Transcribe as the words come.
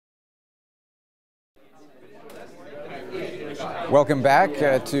Welcome back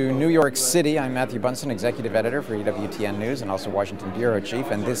to New York City. I'm Matthew Bunson, Executive Editor for EWTN News and also Washington Bureau Chief,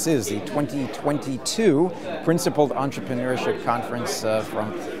 and this is the 2022 Principled Entrepreneurship Conference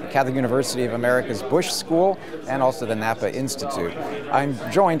from the Catholic University of America's Bush School and also the Napa Institute. I'm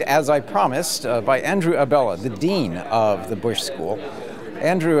joined, as I promised, by Andrew Abela, the Dean of the Bush School.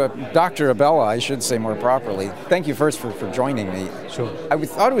 Andrew, Dr. Abela, I should say more properly, thank you first for joining me. Sure. I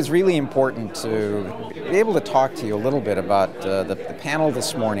thought it was really important to be able to talk to you a little bit about the panel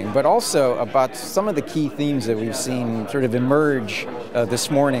this morning, but also about some of the key themes that we've seen sort of emerge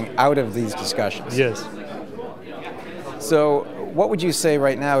this morning out of these discussions. Yes. So what would you say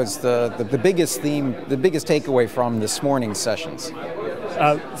right now is the biggest theme, the biggest takeaway from this morning's sessions?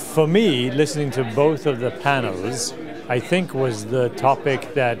 For me, listening to both of the panels, I think was the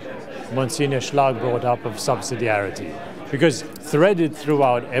topic that Monsignor Schlag brought up of subsidiarity. Because threaded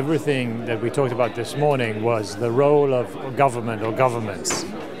throughout everything that we talked about this morning was the role of government or governments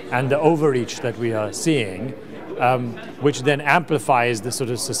and the overreach that we are seeing, which then amplifies the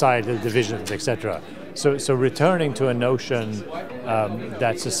sort of societal divisions, etc. So returning to a notion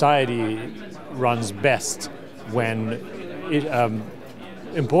that society runs best when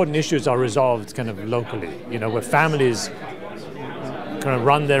important issues are resolved kind of locally, where families kind of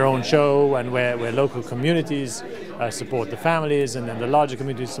run their own show and where local communities support the families and then the larger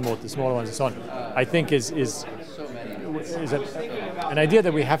communities support the smaller ones and so on, I think is an idea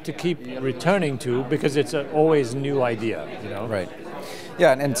that we have to keep returning to because it's an always new idea, Right.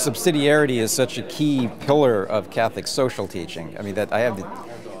 Yeah, and subsidiarity is such a key pillar of Catholic social teaching. I mean,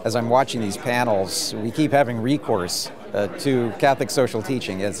 as I'm watching these panels, we keep having recourse to Catholic social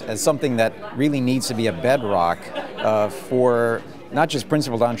teaching as something that really needs to be a bedrock for not just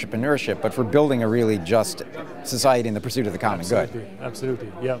principled entrepreneurship, but for building a really just society in the pursuit of the common good.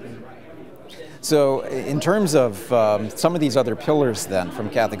 Absolutely, yeah. So in terms of some of these other pillars then from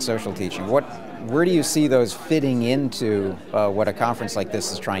Catholic social teaching, where do you see those fitting into what a conference like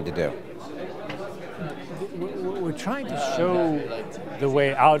this is trying to do? We're trying to show the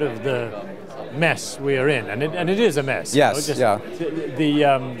way out of the mess we are in, and it is a mess. Yes,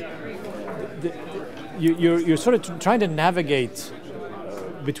 You're sort of trying to navigate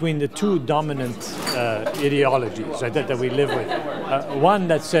between the two dominant ideologies, right, that we live with. One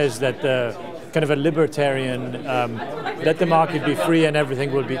that says that kind of a libertarian, let the market be free and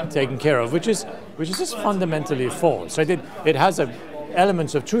everything will be taken care of, which is just fundamentally false. Right? It has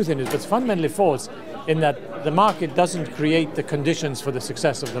elements of truth in it, but it's fundamentally false in that the market doesn't create the conditions for the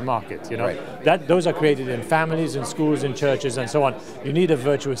success of the market. Right. Those are created in families, in schools, in churches, and so on. You need a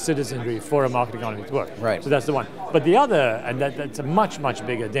virtuous citizenry for a market economy to work. Right. So that's the one. But the other, and that's a much, much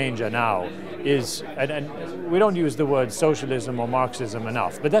bigger danger now, is, and we don't use the word socialism or Marxism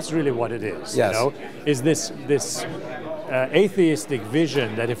enough, but that's really what it is. Yes. Is this atheistic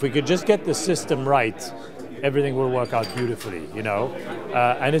vision that if we could just get the system right, everything will work out beautifully,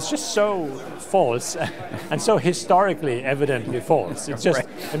 and it's just so false and so historically evidently false. It's just,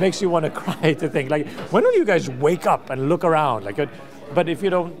 It makes you want to cry to think, like, when will you guys wake up and look around? But if you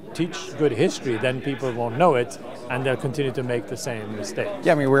don't teach good history, then people won't know it and they'll continue to make the same mistake.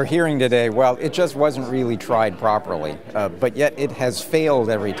 Yeah, I mean, we're hearing today, well, it just wasn't really tried properly, but yet it has failed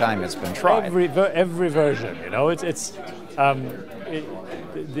every time it's been tried. Every version,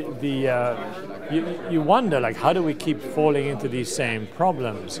 you wonder, like, how do we keep falling into these same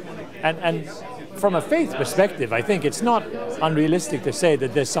problems? And from a faith perspective, I think it's not unrealistic to say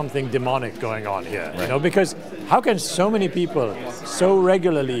that there's something demonic going on here, right. Because how can so many people so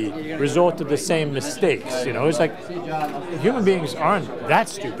regularly resort to the same mistakes? It's like human beings aren't that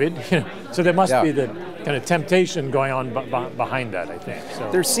stupid, so there must be the kind of temptation going on behind that, I think.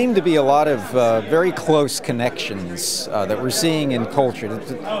 So. There seem to be a lot of very close connections that we're seeing in culture,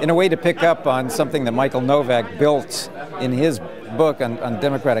 in a way to pick up on something that Michael Novak built in his book on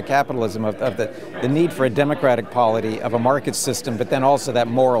democratic capitalism, of the need for a democratic polity, of a market system, but then also that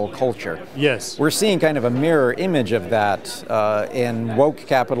moral culture. Yes. We're seeing kind of a mirror image of that in woke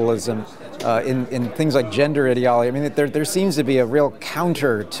capitalism, in things like gender ideology. I mean, there seems to be a real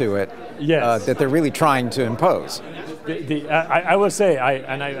counter to it. Yes. That they're really trying to impose. I will say,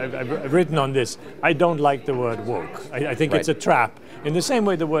 I've written on this, I don't like the word woke. I think it's a trap. In the same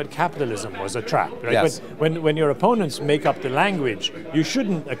way the word capitalism was a trap. Right? Yes. When your opponents make up the language, you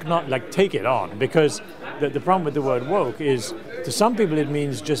shouldn't not take it on, because the problem with the word woke is, to some people it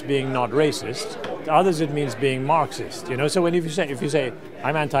means just being not racist. To others it means being Marxist. So if you say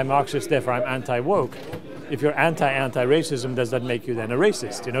I'm anti-Marxist, therefore I'm anti-woke, if you're anti-racism, does that make you then a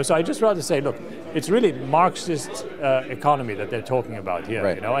racist? You know, so I just rather say, look, it's really Marxist economy that they're talking about here.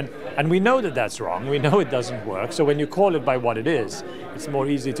 Right. You know, and we know that that's wrong. We know it doesn't work. So when you call it by what it is, it's more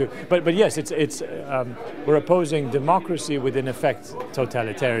easy to. But yes, we're opposing democracy with in effect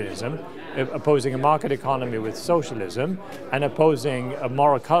totalitarianism, opposing a market economy with socialism, and opposing a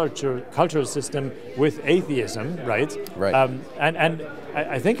moral cultural system with atheism, right? Right. And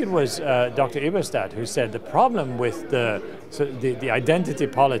I think it was Dr. Eberstadt who said the problem with the identity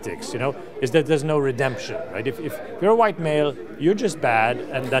politics, you know, is that there's no redemption, right? If you're a white male, you're just bad,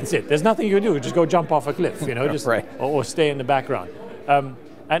 and that's it. There's nothing you do. Just go jump off a cliff, you know, just right. or stay in the background.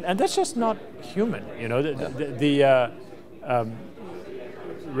 And that's just not human, you know.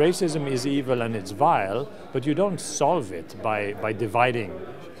 Racism is evil and it's vile, but you don't solve it by dividing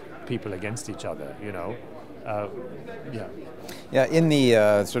people against each other, you know. Yeah, in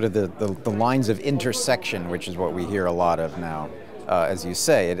the sort of the lines of intersection, which is what we hear a lot of now, as you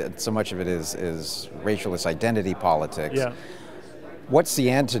say, so much of it is racialist identity politics. Yeah. What's the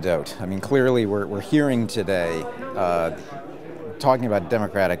antidote? I mean, clearly we're hearing today talking about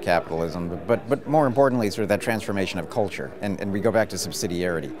democratic capitalism, but more importantly, sort of that transformation of culture, and we go back to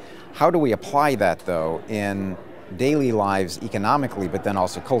subsidiarity. How do we apply that, though, in daily lives economically, but then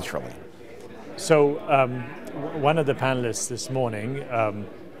also culturally? So one of the panelists this morning,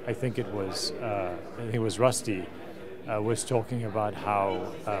 I think it was Rusty, was talking about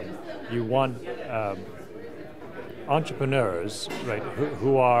how you want entrepreneurs, right,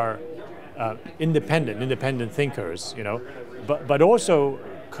 who are independent thinkers, you know, but also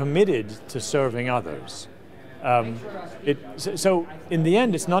committed to serving others. So in the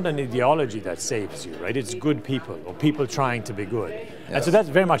end, it's not an ideology that saves you, right? It's good people, or people trying to be good. Yes. And so that's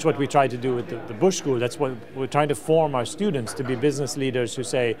very much what we try to do with the Bush School. That's what we're trying to form our students to be business leaders who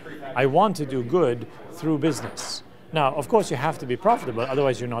say, I want to do good through business. Now, of course, you have to be profitable,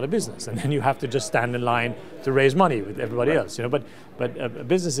 otherwise you're not a business, and then you have to just stand in line to raise money with everybody else, you know. But a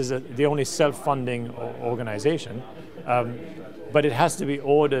business is the only self-funding organization, but it has to be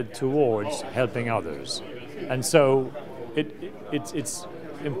ordered towards helping others. And so it's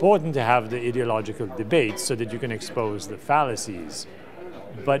important to have the ideological debates so that you can expose the fallacies.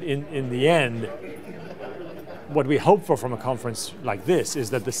 But in the end, what we hope for from a conference like this is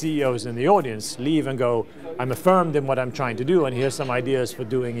that the CEOs in the audience leave and go, I'm affirmed in what I'm trying to do, and here's some ideas for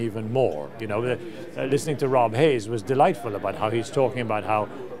doing even more. You know, listening to Rob Hayes was delightful about how he's talking about how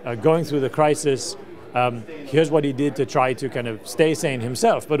going through the crisis, here's what he did to try to kind of stay sane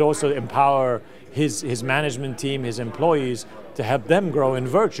himself, but also empower his management team, his employees, to help them grow in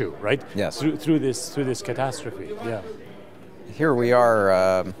virtue, right? Yes. Through this catastrophe. Yeah. Here we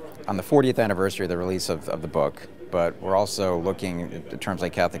are on the 40th anniversary of the release of the book, but we're also looking at terms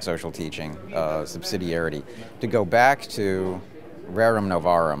like Catholic social teaching, subsidiarity, to go back to Rerum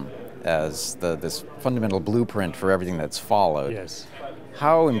Novarum as this fundamental blueprint for everything that's followed. Yes.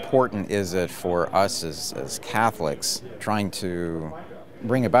 How important is it for us as Catholics trying to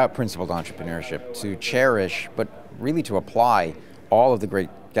bring about principled entrepreneurship, to cherish, but really to apply all of the great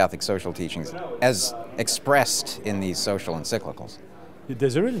Catholic social teachings as expressed in these social encyclicals?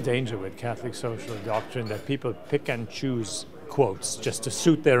 There's a real danger with Catholic social doctrine that people pick and choose quotes just to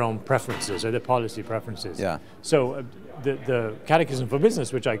suit their own preferences or their policy preferences. Yeah. So the Catechism for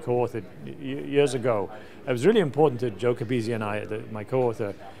Business, which I co-authored years ago, it was really important to Joe Capizzi and I, my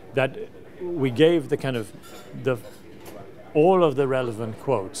co-author, that we gave the kind of all of the relevant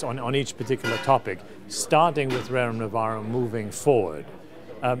quotes on each particular topic, starting with Rerum Novarum, moving forward.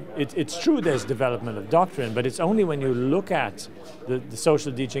 It's true there's development of doctrine, but it's only when you look at the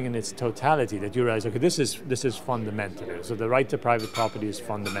social teaching in its totality that you realize, okay, this is fundamental. So the right to private property is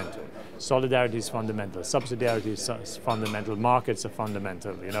fundamental. Solidarity is fundamental. Subsidiarity is fundamental. Markets are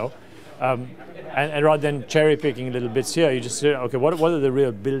fundamental, you know. And rather than cherry picking little bits here, you just say, okay, what are the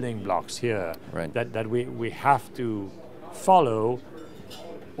real building blocks here, right, that we have to follow,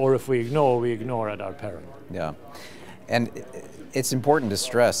 or if we ignore at our peril. Yeah. And it's important to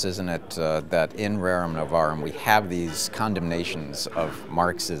stress, isn't it, that in Rerum Novarum we have these condemnations of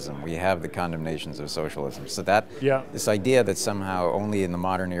Marxism, we have the condemnations of socialism. So that this idea that somehow only in the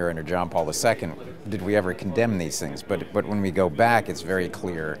modern era under John Paul II did we ever condemn these things, but when we go back, it's very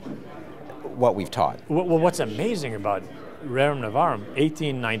clear what we've taught. Well, what's amazing about Rerum Novarum,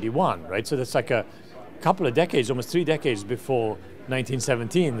 1891, right? So that's like a couple of decades, almost 3 decades before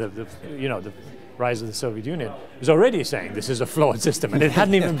 1917, the rise of the Soviet Union, was already saying this is a flawed system, and it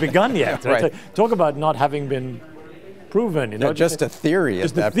hadn't even begun yet. Right? Right. So talk about not having been proven. Just a theory.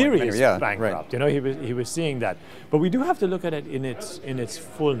 Just the theory is bankrupt. Right. You know, he was seeing that. But we do have to look at it in its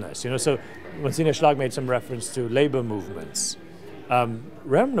fullness. You know, so Monsignor Schlag made some reference to labor movements.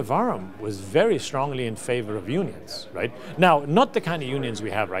 Reverend Navarrum was very strongly in favor of unions, right? Now, not the kind of unions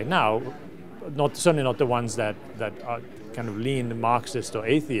we have right now, certainly not the ones that are kind of lean Marxist or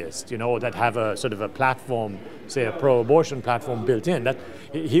atheist, you know, that have a sort of a platform, say a pro-abortion platform built in. That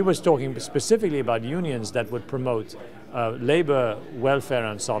he was talking specifically about unions that would promote labor welfare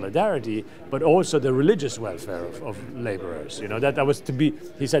and solidarity, but also the religious welfare of laborers. You know, that was to be.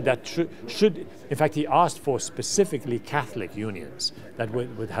 He said that should in fact he asked for specifically Catholic unions that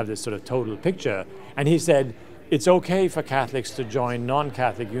would have this sort of total picture, and he said, it's okay for Catholics to join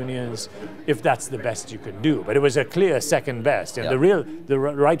non-Catholic unions if that's the best you can do. But it was a clear second best. And the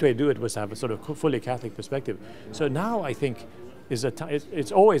right way to do it was to have a sort of fully Catholic perspective. So now I think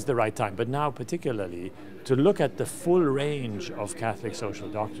it's always the right time, but now particularly to look at the full range of Catholic social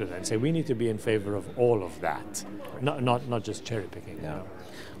doctrine and say we need to be in favor of all of that, not just cherry picking. Yeah. You know?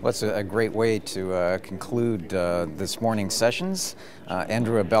 Well, that's a great way to conclude this morning's sessions.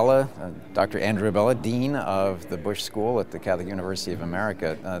 Andrew Abela, Dr. Andrew Abela, Dean of the Bush School at the Catholic University of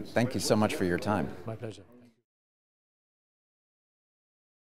America, thank you so much for your time. My pleasure.